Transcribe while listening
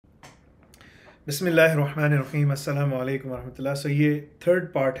बिस्मिल्लाहिर्रहमानिर्रहीम अस्सलाम वालेकुम रहमतुल्लाह। सो ये थर्ड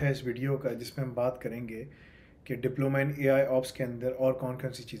पार्ट है इस वीडियो का जिसमें हम बात करेंगे कि डिप्लोमा इन एआई ऑप्स के अंदर और कौन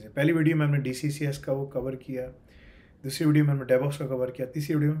कौन सी चीज़ें। पहली वीडियो में हमने डीसीसीएस का वो कवर किया, दूसरी वीडियो में हमने डेवऑप्स का कवर किया,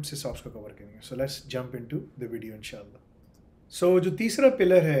 तीसरी वीडियो में हम सिसऑप्स का कवर करेंगे। So let's jump into the video इंशाल्लाह। सो जो तीसरा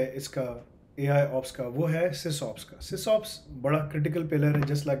पिलर है इसका एआई ऑप्स का वो है सिसऑप्स का। सिसऑप्स बड़ा क्रिटिकल पिलर है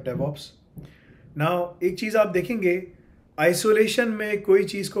जस्ट लाइक डेवऑप्स। नाउ एक चीज़ आप देखेंगे, आइसोलेशन में कोई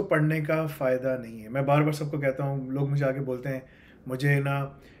चीज़ को पढ़ने का फ़ायदा नहीं है। मैं बार बार सबको कहता हूँ, लोग मुझे आके बोलते हैं मुझे ना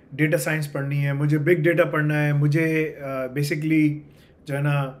डेटा साइंस पढ़नी है, मुझे बिग डेटा पढ़ना है, मुझे बेसिकली जो है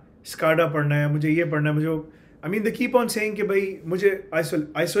ना स्काडा पढ़ना है, मुझे ये पढ़ना है, मुझे I mean the keep on saying कि भाई मुझे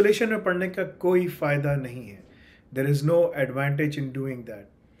आइसोलेशन में पढ़ने का कोई फ़ायदा नहीं है। There is no advantage in doing that.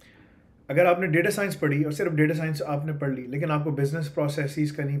 अगर आपने डेटा साइंस पढ़ी और सिर्फ डेटा साइंस आपने पढ़ ली, लेकिन आपको बिजनेस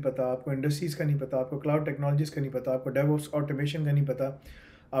प्रोसेसेस का नहीं पता, आपको इंडस्ट्रीज़ का नहीं पता, आपको क्लाउड टेक्नोलॉजीज़ का नहीं पता, आपको डेवऑप्स ऑटोमेशन का नहीं पता,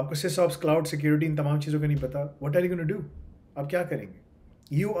 आपको सिसऑप्स क्लाउड सिक्योरिटी इन तमाम चीज़ों का नहीं पता, what are you gonna do? आप क्या करेंगे?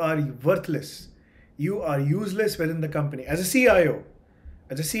 You are worthless, you are useless with in the company. As a C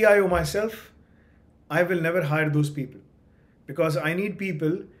I O my self, I will never higher those people because I need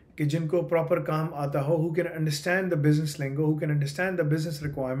people कि जिनको proper काम आता हो, who can understand the business lingo, who can understand the business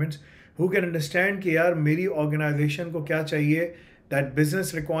requirements, who can understand कि यार मेरी organisation को क्या चाहिए, that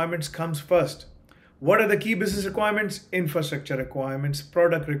business requirements comes first. What are the key business requirements? Infrastructure requirements,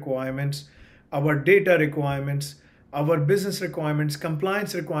 product requirements, our data requirements, our business requirements,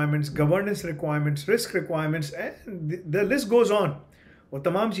 compliance requirements, governance requirements, risk requirements, and the list goes on. वो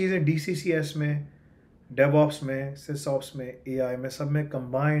तमाम चीज़ें DCCS में, DevOps में, SysOps में, AI में, सब में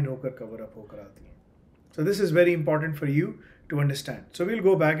combine होकर कवर अप होकर आती हैं। So this is very important for you to understand. So we'll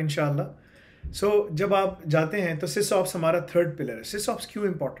go back inshallah. So जब आप जाते हैं तो SysOps हमारा थर्ड पिलर है। SysOps क्यों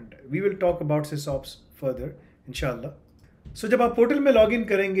इंपॉर्टेंट है? We will talk about SysOps further inshallah. So जब आप पोर्टल में लॉग इन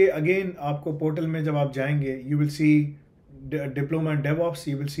करेंगे, अगेन आपको पोर्टल में जब आप जाएंगे, you will see diploma in DevOps,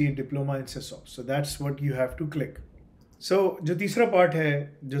 you will see diploma in SysOps. So that's what you have to click. So जो तीसरा पार्ट है,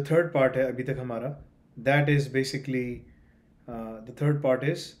 जो थर्ड पार्ट है अभी तक हमारा, that is basically the third part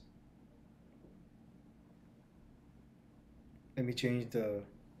is, let me change the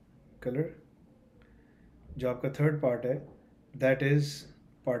color. जो आपका थर्ड पार्ट है, दैट इज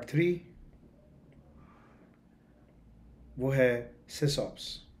पार्ट 3, वो है सिसऑप्स।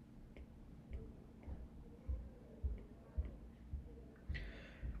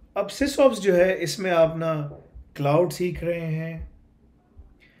 अब सिसऑप्स जो है, इसमें आप ना क्लाउड सीख रहे हैं,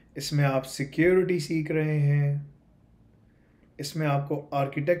 इसमें आप सिक्योरिटी सीख रहे हैं, इसमें आपको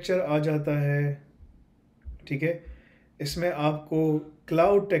आर्किटेक्चर आ जाता है, ठीक है, इसमें आपको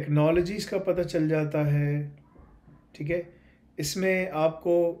क्लाउड टेक्नोलॉजीज़ का पता चल जाता है, ठीक है, इसमें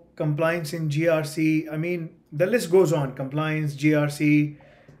आपको compliance in GRC, I mean the list goes on, compliance, GRC.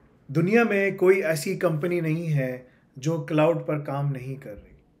 दुनिया में कोई ऐसी कंपनी नहीं है जो क्लाउड पर काम नहीं कर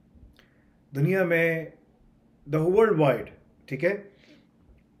रही। दुनिया में द वर्ल्ड वाइड, ठीक है,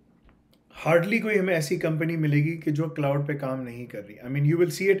 हार्डली कोई हमें ऐसी कंपनी मिलेगी कि जो क्लाउड पे काम नहीं कर रही। I mean you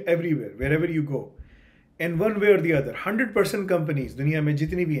will see it everywhere, where ever you go, in one way or the other. 100% companies दुनिया में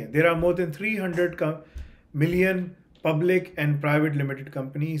जितनी भी हैं, there are more than 300 million public and private limited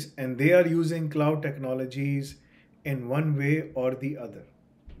companies and they are using cloud technologies in one way or the other.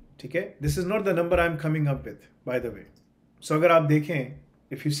 ठीक है, this is not the number I'm coming up with, by the way. So अगर आप देखें,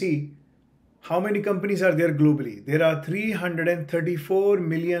 if you see how many companies are there globally, there are 334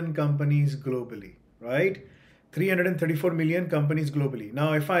 million companies globally, right? 334 million companies globally. Now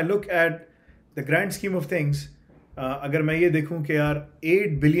if I look at the grand scheme of things, अगर मैं ये देखूं कि यार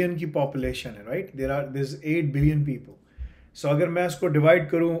 8 billion की पॉपुलेशन है, राइट, there's 8 बिलियन पीपल। सो अगर मैं उसको डिवाइड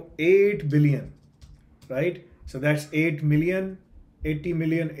करूं 8 billion, right, so that's 8 million, 80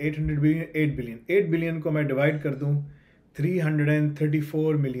 million, 800 billion, 8 billion. 8 billion को मैं डिवाइड कर दूं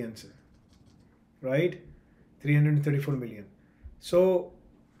 334 मिलियन से, right, 334 million. So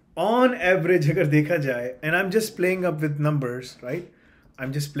on average अगर देखा जाए, and I am just playing up with numbers, right, I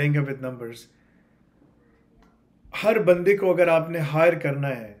am just playing up with numbers, हर बंदे को अगर आपने हायर करना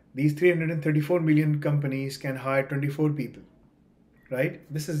है, these 334 million companies can hire 24 people, right?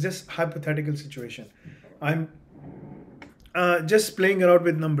 This is just hypothetical situation. I'm just playing around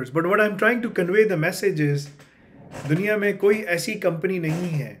with numbers, but what I'm trying to convey the message is, दुनिया में कोई ऐसी कंपनी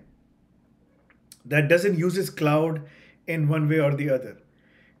नहीं है that doesn't uses cloud in one way or the other.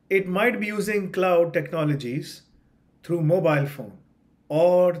 It might be using cloud technologies through mobile phone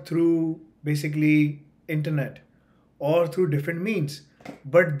or through basically internet or through different means,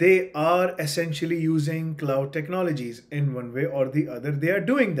 but they are essentially using cloud technologies in one way or the other. They are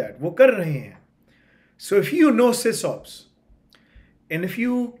doing that, वो कर रहे हैं। So if you know SysOps and if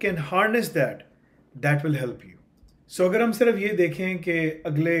you can harness that that will help you. सो अगर हम सिर्फ ये देखें कि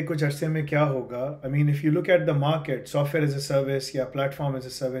अगले कुछ अरसे में क्या होगा, I mean if you look at the market software as a service या platform as a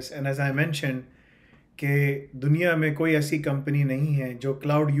service, and as I mention कि दुनिया में कोई ऐसी कंपनी नहीं है जो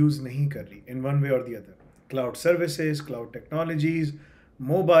क्लाउड यूज़ नहीं कर रही इन वन वे और the other. Cloud services, cloud technologies,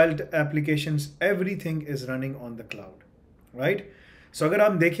 mobile applications, everything is running on the cloud, right. सो अगर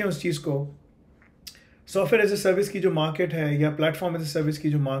आप देखें उस चीज़ को, सॉफ्टवेयर एज अ सर्विस की जो मार्केट है या प्लेटफॉर्म एज अ सर्विस की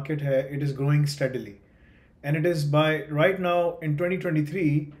जो मार्केट है, it is growing steadily, and it is by right now in 2023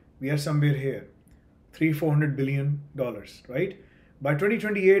 we are somewhere here, 300-400 billion dollars, right? By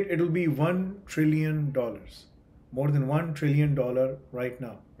 2028 it will be $1 trillion, more than $1 trillion right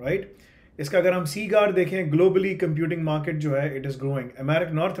now, right? इसका अगर हम सीगार देखें, globally computing market जो है it is growing,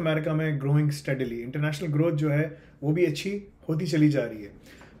 north America में growing steadily, international growth जो है वो भी अच्छी होती चली जा रही है।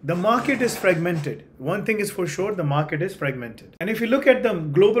 The market is fragmented. One thing is for sure, the market is fragmented. And if you look at the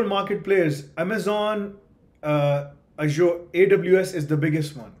global market players, Amazon, Azure, AWS is the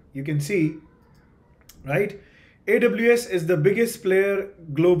biggest one. You can see, right? AWS is the biggest player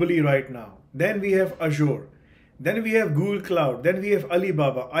globally right now. Then we have Azure. Then we have Google Cloud. Then we have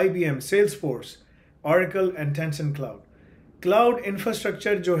Alibaba, IBM, Salesforce, Oracle, and Tencent Cloud. Cloud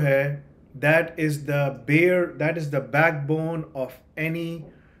infrastructure जो है, that is the backbone of any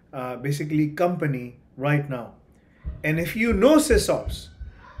basically company right now. And if you know SysOps,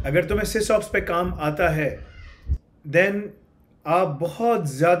 अगर तुम्हें SysOps पे काम आता है, then आप बहुत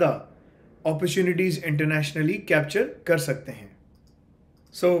ज़्यादा अपॉर्चुनिटीज़ इंटरनेशनली कैप्चर कर सकते हैं।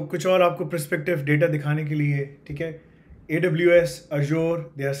 सो कुछ और आपको पर्सपेक्टिव डेटा दिखाने के लिए, ठीक है, AWS, Azure,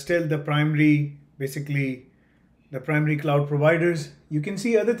 they are still the primary cloud providers. You can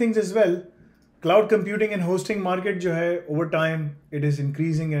see other things as well. Cloud computing and hosting market जो है, over time it is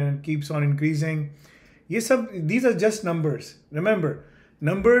increasing and keeps on increasing. ये सब, these are just numbers. Remember,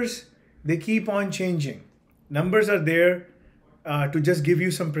 numbers, they keep on changing. Numbers are there to just give you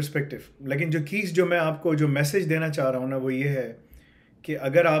some perspective. लेकिन जो keys जो मैं आपको जो मैसेज देना चाह रहा हूँ ना, वो ये है कि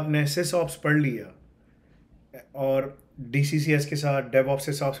अगर आपने SysOps पढ़ लिया और DCCS के साथ DevOps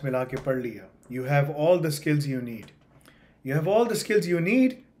SysOps मिला के पढ़ लिया, you have all the skills you need. You have all the skills you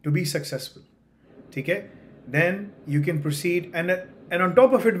need to be successful. ठीक है? Then you can proceed and on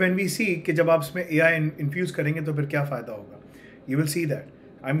top of it, when we see कि जब आप इसमें AI infuse करेंगे तो फिर क्या फ़ायदा होगा, you will see that.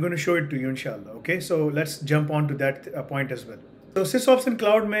 I'm going to show it to you inshallah. Okay, so let's jump on to that point as well. So SysOps and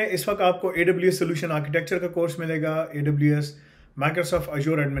Cloud में इस वक्त आपको AWS Solution Architecture का कोर्स मिलेगा, AWS Microsoft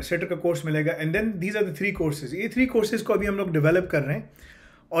Azure Administrator का course मिलेगा, and then these are the 3 courses. ये 3 courses को अभी हम लोग डेवलप कर रहे हैं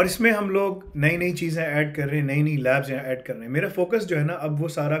और इसमें हम लोग नई नई चीज़ें ऐड कर रहे हैं, नई नई लैब्स ऐड कर रहे हैं। मेरा फोकस जो है ना, अब वो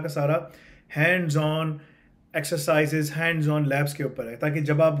सारा का सारा hands on exercises, hands on labs के ऊपर है, ताकि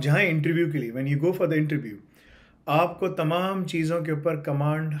जब आप जाएँ इंटरव्यू के लिए, when you go for the interview, आपको तमाम चीज़ों के ऊपर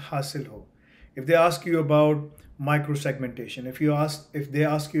कमांड हासिल हो। If they ask you about micro segmentation, if they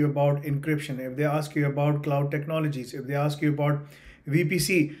ask you about encryption, if they ask you about cloud technologies, if they ask you about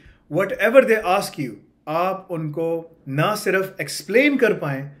VPC, what ever they ask you, आप उनको ना सिर्फ explain कर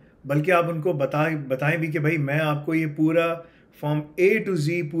पाएँ, बल्कि आप उनको बताएं भी कि भाई मैं आपको ये पूरा फ्रॉम A to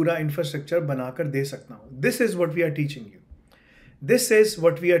Z पूरा इंफ्रास्ट्रक्चर बनाकर दे सकता हूँ। This is what we are teaching you, This is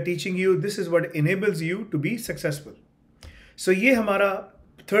what we are teaching you. This is what enables you to be successful. So ये हमारा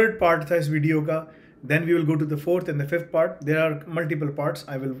third part था इस वीडियो का. Then we will go to the fourth and the fifth part. There are multiple parts.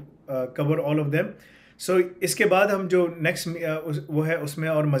 I will cover all of them. So इसके बाद हम जो next वो है उसमें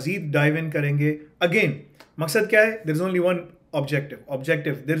और मज़ीद dive in करेंगे. Again, मकसद क्या है? There is only one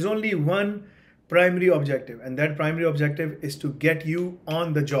objective. There is only one primary objective, and that primary objective is to get you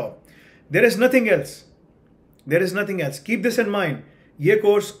on the job. There is nothing else. There is nothing else. Keep this in mind. ये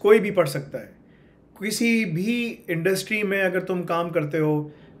course कोई भी पढ़ सकता है। किसी भी industry में अगर तुम काम करते हो,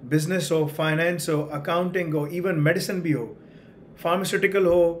 बिजनेस हो, फाइनेंस हो, अकाउंटिंग हो, इवन मेडिसिन भी हो, फार्मास्यूटिकल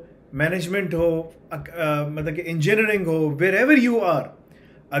हो, मैनेजमेंट हो, मतलब कि इंजीनियरिंग हो, वेर एवर यू आर,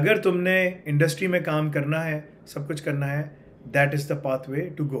 अगर तुमने इंडस्ट्री में काम करना है, सब कुछ करना है, that is the pathway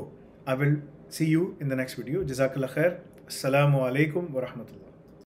to go. I will see you in the next video. जज़ाकल्लाह खैर. अस्सलामु अलैकुम व रहमतुल्लाह.